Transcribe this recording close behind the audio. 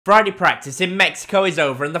Friday practice in Mexico is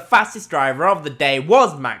over and the fastest driver of the day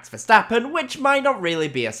was Max Verstappen, which might not really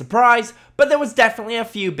be a surprise, but there was definitely a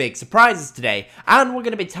few big surprises today, and we're going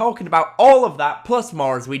to be talking about all of that plus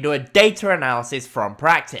more as we do a data analysis from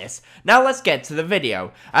practice. Now let's get to the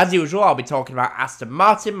video. As usual, I'll be talking about Aston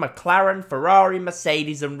Martin, McLaren, Ferrari,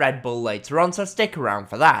 Mercedes and Red Bull later on, so stick around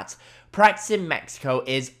for that. Practice in Mexico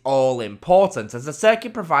is all important as the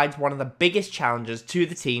circuit provides one of the biggest challenges to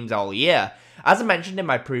the teams all year. As I mentioned in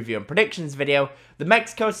my preview and predictions video, the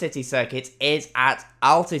Mexico City circuit is at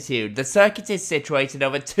altitude. The circuit is situated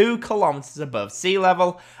over 2 kilometers above sea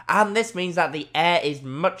level, and this means that the air is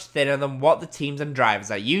much thinner than what the teams and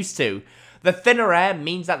drivers are used to. The thinner air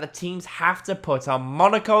means that the teams have to put on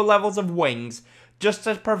Monaco levels of wings just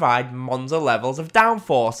to provide Monza levels of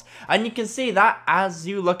downforce, and you can see that as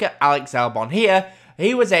you look at Alex Albon here.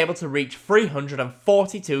 He was able to reach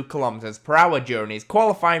 342 km per hour during his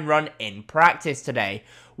qualifying run in practice today,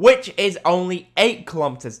 which is only 8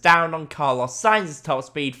 km down on Carlos Sainz's top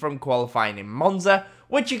speed from qualifying in Monza,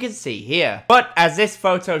 which you can see here. But as this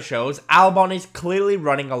photo shows, Albon is clearly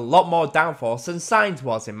running a lot more downforce than Sainz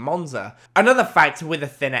was in Monza. Another factor with the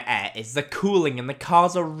thinner air is the cooling, and the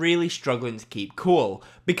cars are really struggling to keep cool.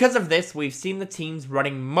 Because of this, we've seen the teams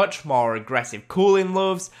running much more aggressive cooling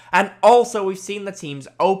loops, and also we've seen the teams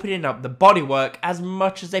opening up the bodywork as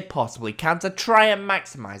much as they possibly can to try and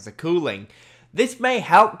maximize the cooling. This may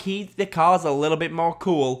help keep the cars a little bit more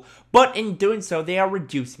cool, but in doing so they are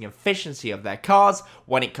reducing efficiency of their cars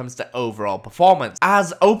when it comes to overall performance,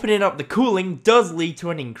 as opening up the cooling does lead to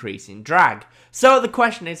an increase in drag. So the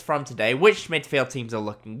question is from today, which midfield teams are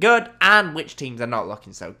looking good and which teams are not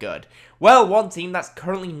looking so good? Well, one team that's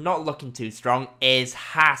currently not looking too strong is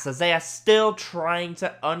Haas, as they are still trying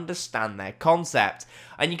to understand their concept.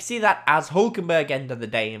 And you can see that as Hülkenberg ended the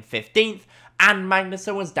day in 15th, and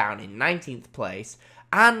Magnussen was down in 19th place.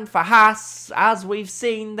 And for Haas, as we've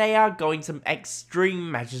seen, they are going to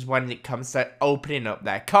extreme measures when it comes to opening up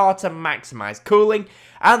their car to maximize cooling,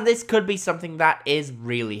 and this could be something that is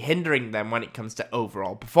really hindering them when it comes to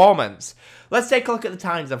overall performance. Let's take a look at the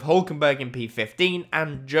times of Hülkenberg in P15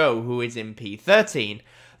 and Joe, who is in P13.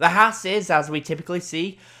 The Haas is, as we typically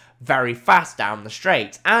see, very fast down the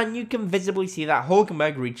straight, and you can visibly see that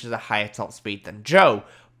Hülkenberg reaches a higher top speed than Joe.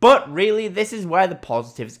 But really, this is where the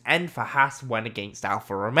positives end for Haas when against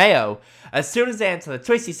Alfa Romeo. As soon as they enter the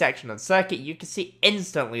twisty section of the circuit, you can see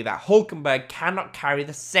instantly that Hülkenberg cannot carry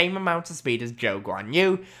the same amount of speed as Zhou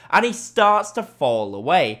Guanyu, and he starts to fall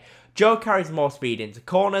away. Zhou carries more speed into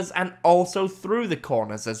corners and also through the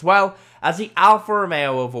corners as well, as the Alfa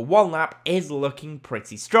Romeo over one lap is looking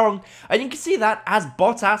pretty strong, and you can see that as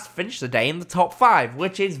Bottas finished the day in the top 5,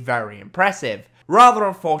 which is very impressive. Rather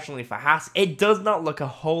unfortunately for Haas, it does not look a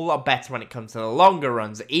whole lot better when it comes to the longer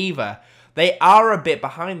runs either. They are a bit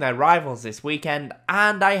behind their rivals this weekend,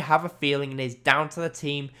 and I have a feeling it is down to the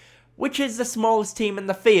team, which is the smallest team in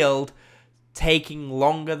the field, taking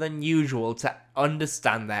longer than usual to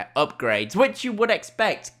understand their upgrades, which you would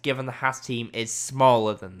expect given the Haas team is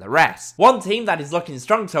smaller than the rest. One team that is looking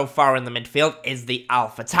strong so far in the midfield is the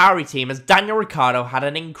AlphaTauri team, as Daniel Ricciardo had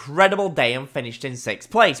an incredible day and finished in 6th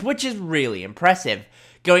place, which is really impressive.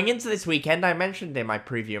 Going into this weekend, I mentioned in my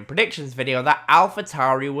preview and predictions video that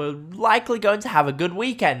AlphaTauri were likely going to have a good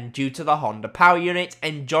weekend due to the Honda power unit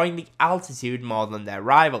enjoying the altitude more than their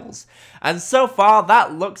rivals. And so far,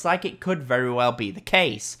 that looks like it could very well be the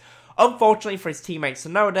case. Unfortunately for his teammate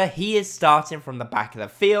Tsunoda, he is starting from the back of the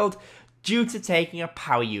field due to taking a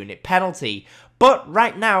power unit penalty. But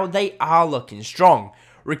right now, they are looking strong.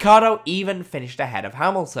 Ricciardo even finished ahead of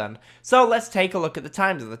Hamilton. So let's take a look at the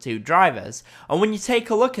times of the two drivers. And when you take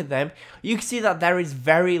a look at them, you can see that there is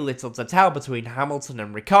very little to tell between Hamilton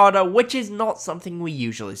and Ricciardo, which is not something we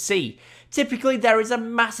usually see. Typically, there is a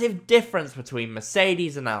massive difference between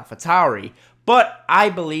Mercedes and AlphaTauri. But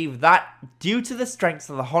I believe that due to the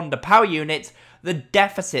strengths of the Honda power unit, the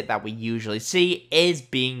deficit that we usually see is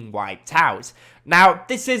being wiped out. Now,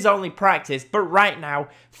 this is only practice, but right now,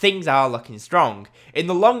 things are looking strong. In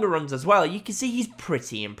the longer runs as well, you can see he's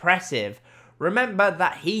pretty impressive. Remember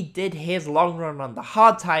that he did his long run on the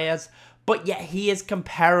hard tyres, but yet he is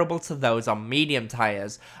comparable to those on medium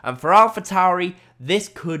tyres. And for AlphaTauri, this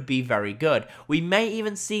could be very good. We may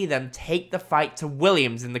even see them take the fight to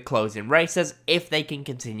Williams in the closing races if they can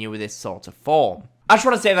continue with this sort of form. I just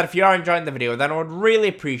want to say that if you are enjoying the video, then I would really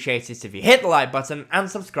appreciate it if you hit the like button and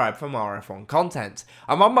subscribe for more F1 content.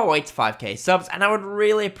 I'm on my way to 5k subs, and I would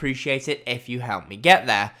really appreciate it if you help me get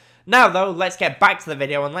there. Now though, let's get back to the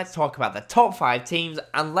video and let's talk about the top 5 teams,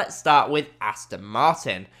 and let's start with Aston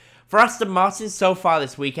Martin. For Aston Martin so far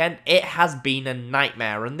this weekend, it has been a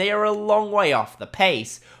nightmare and they are a long way off the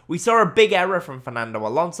pace. We saw a big error from Fernando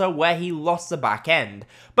Alonso where he lost the back end,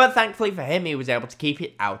 but thankfully for him he was able to keep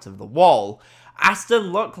it out of the wall.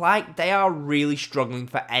 Aston look like they are really struggling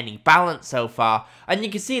for any balance so far, and you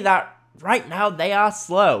can see that right now they are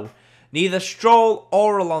slow. Neither Stroll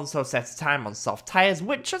or Alonso set a time on soft tyres,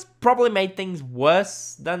 which has probably made things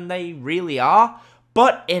worse than they really are.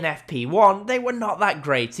 But in FP1, they were not that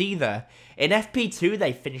great either. In FP2,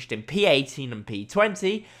 they finished in P18 and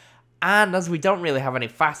P20, and as we don't really have any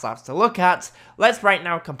fast laps to look at, let's right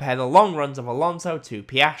now compare the long runs of Alonso to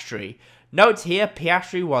Piastri. Note here,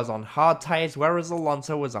 Piastri was on hard tyres, whereas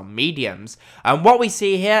Alonso was on mediums. And what we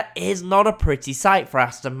see here is not a pretty sight for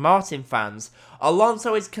Aston Martin fans.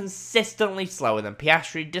 Alonso is consistently slower than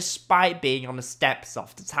Piastri, despite being on a step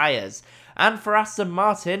softer tyres. And for Aston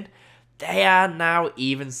Martin, they are now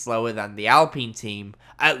even slower than the Alpine team,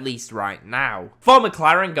 at least right now. For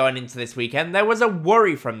McLaren going into this weekend, there was a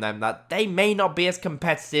worry from them that they may not be as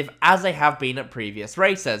competitive as they have been at previous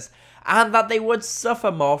races, and that they would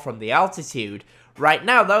suffer more from the altitude. Right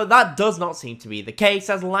now though, that does not seem to be the case,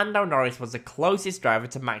 as Lando Norris was the closest driver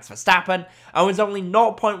to Max Verstappen and was only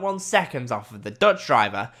 0.1 seconds off of the Dutch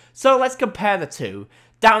driver, so let's compare the two.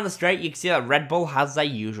 Down the straight, you can see that Red Bull has their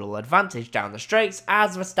usual advantage down the straights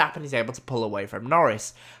as Verstappen is able to pull away from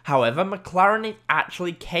Norris. However, McLaren is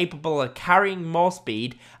actually capable of carrying more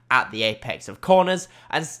speed at the apex of corners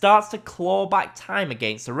and starts to claw back time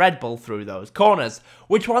against the Red Bull through those corners,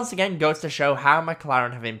 which once again goes to show how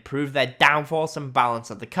McLaren have improved their downforce and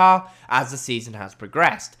balance of the car as the season has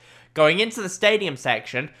progressed. Going into the stadium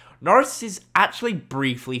section, Norris is actually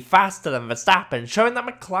briefly faster than Verstappen, showing that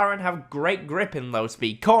McLaren have great grip in low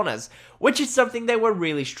speed corners, which is something they were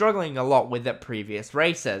really struggling a lot with at previous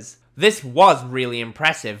races. This was really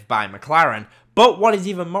impressive by McLaren, but what is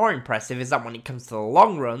even more impressive is that when it comes to the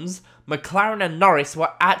long runs, McLaren and Norris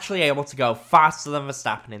were actually able to go faster than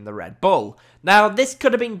Verstappen in the Red Bull. Now this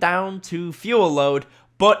could have been down to fuel load,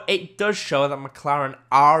 but it does show that McLaren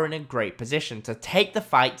are in a great position to take the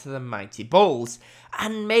fight to the mighty Bulls,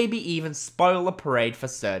 and maybe even spoil the parade for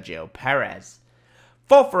Sergio Perez.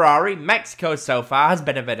 For Ferrari, Mexico so far has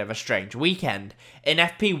been a bit of a strange weekend. In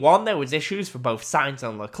FP1 there was issues for both Sainz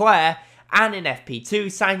and Leclerc, and in FP2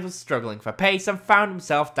 Sainz was struggling for pace and found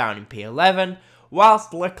himself down in P11,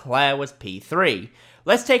 whilst Leclerc was P3.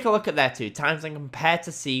 Let's take a look at their two times and compare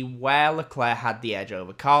to see where Leclerc had the edge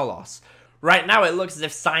over Carlos. Right now it looks as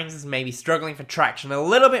if Sainz is maybe struggling for traction a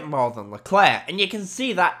little bit more than Leclerc, and you can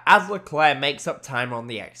see that as Leclerc makes up time on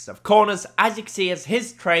the exit of corners, as you can see as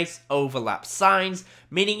his trace overlaps Sainz,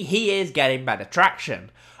 meaning he is getting better traction.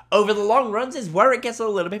 Over the long runs is where it gets a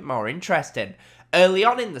little bit more interesting. Early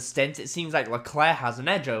on in the stint it seems like Leclerc has an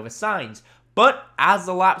edge over Sainz, but as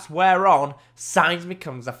the laps wear on, Sainz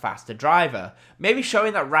becomes a faster driver, maybe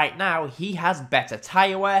showing that right now he has better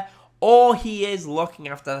tyre wear, or he is looking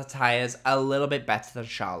after the tyres a little bit better than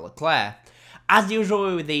Charles Leclerc. As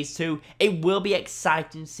usual with these two, it will be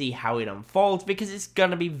exciting to see how it unfolds because it's going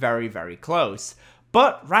to be very, very close.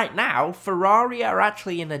 But right now, Ferrari are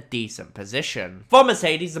actually in a decent position. For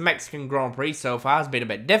Mercedes, the Mexican Grand Prix so far has been a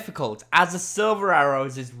bit difficult, as the Silver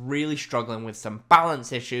Arrows is really struggling with some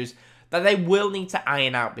balance issues that they will need to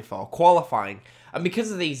iron out before qualifying. And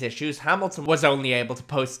because of these issues, Hamilton was only able to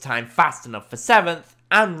post a time fast enough for 7th,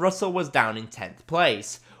 and Russell was down in 10th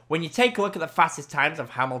place. When you take a look at the fastest times of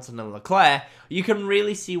Hamilton and Leclerc, you can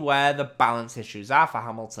really see where the balance issues are for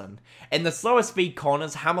Hamilton. In the slower speed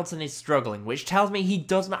corners, Hamilton is struggling, which tells me he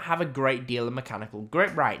does not have a great deal of mechanical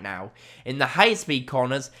grip right now. In the higher speed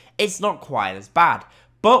corners, it's not quite as bad,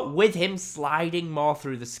 but with him sliding more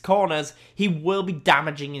through the corners, he will be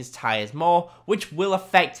damaging his tyres more, which will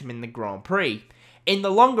affect him in the Grand Prix. In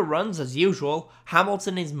the longer runs, as usual,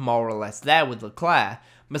 Hamilton is more or less there with Leclerc.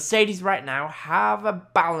 Mercedes right now have a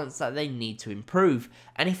balance that they need to improve,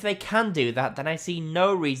 and if they can do that, then I see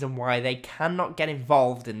no reason why they cannot get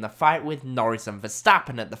involved in the fight with Norris and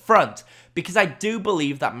Verstappen at the front, because I do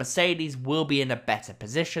believe that Mercedes will be in a better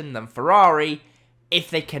position than Ferrari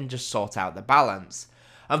if they can just sort out the balance.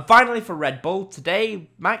 And finally for Red Bull,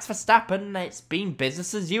 today, Max Verstappen, it's been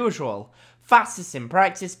business as usual. Fastest in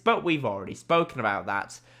practice, but we've already spoken about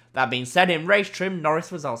that. That being said, in race trim,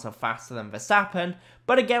 Norris was also faster than Verstappen,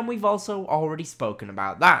 but again, we've also already spoken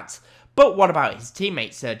about that. But what about his teammate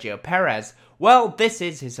Sergio Perez? Well, this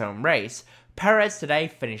is his own race. Perez today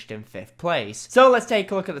finished in 5th place. So let's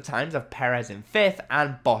take a look at the times of Perez in 5th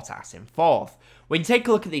and Bottas in 4th. When you take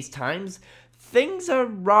a look at these times, things are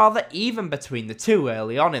rather even between the two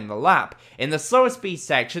early on in the lap. In the slower speed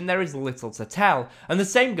section there is little to tell, and the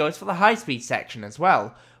same goes for the high speed section as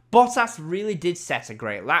well. Bottas really did set a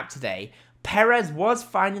great lap today. Perez was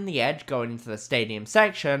finding the edge going into the stadium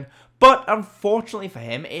section, but unfortunately for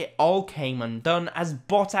him, it all came undone as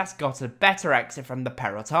Bottas got a better exit from the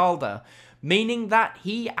Perotalda, meaning that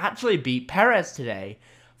he actually beat Perez today.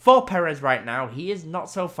 For Perez right now, he is not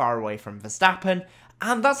so far away from Verstappen,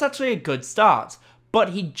 and that's actually a good start, but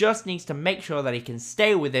he just needs to make sure that he can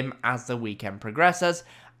stay with him as the weekend progresses,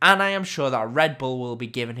 and I am sure that Red Bull will be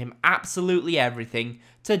giving him absolutely everything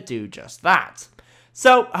to do just that.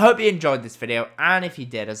 So, I hope you enjoyed this video, and if you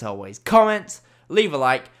did, as always, comment, leave a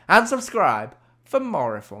like, and subscribe for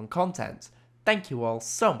more F1 content. Thank you all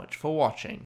so much for watching.